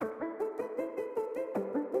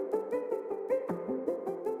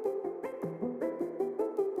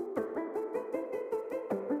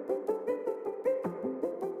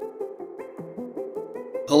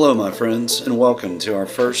Hello my friends, and welcome to our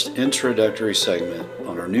first introductory segment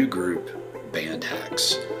on our new group, Band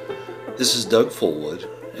Hacks. This is Doug Fullwood,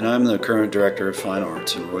 and I'm the current Director of Fine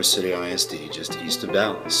Arts in Royce City ISD, just east of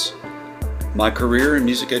Dallas. My career in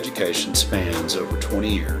music education spans over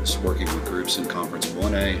 20 years, working with groups in Conference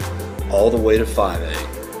 1A all the way to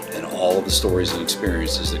 5A, and all of the stories and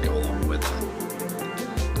experiences that go along with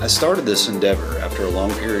that. I started this endeavor after a long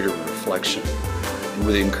period of reflection and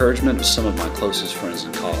with the encouragement of some of my closest friends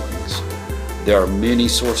and colleagues. There are many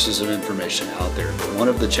sources of information out there, but one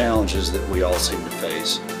of the challenges that we all seem to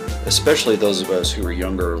face, especially those of us who are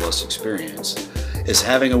younger or less experienced, is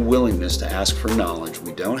having a willingness to ask for knowledge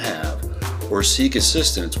we don't have or seek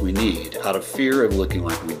assistance we need out of fear of looking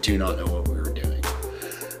like we do not know what we were doing.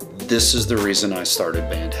 This is the reason I started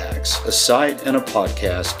Band Hacks, a site and a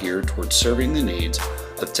podcast geared towards serving the needs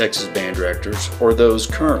of Texas band directors or those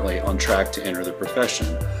currently on track to enter the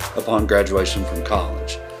profession upon graduation from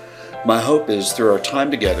college. My hope is through our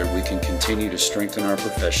time together we can continue to strengthen our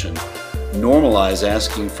profession, normalize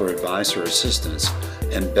asking for advice or assistance,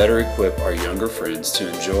 and better equip our younger friends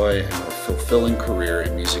to enjoy a more fulfilling career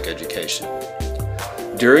in music education.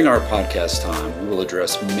 During our podcast time, we will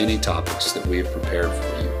address many topics that we have prepared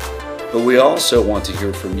for you, but we also want to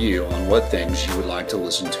hear from you on what things you would like to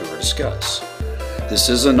listen to or discuss. This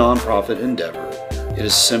is a nonprofit endeavor. It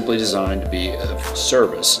is simply designed to be of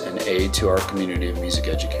service and aid to our community of music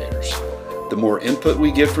educators. The more input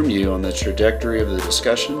we get from you on the trajectory of the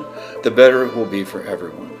discussion, the better it will be for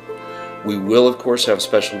everyone. We will, of course, have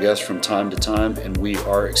special guests from time to time, and we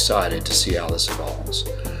are excited to see how this evolves.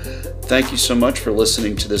 Thank you so much for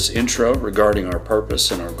listening to this intro regarding our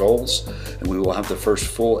purpose and our goals, and we will have the first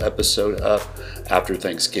full episode up after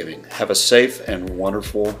Thanksgiving. Have a safe and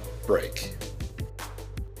wonderful break.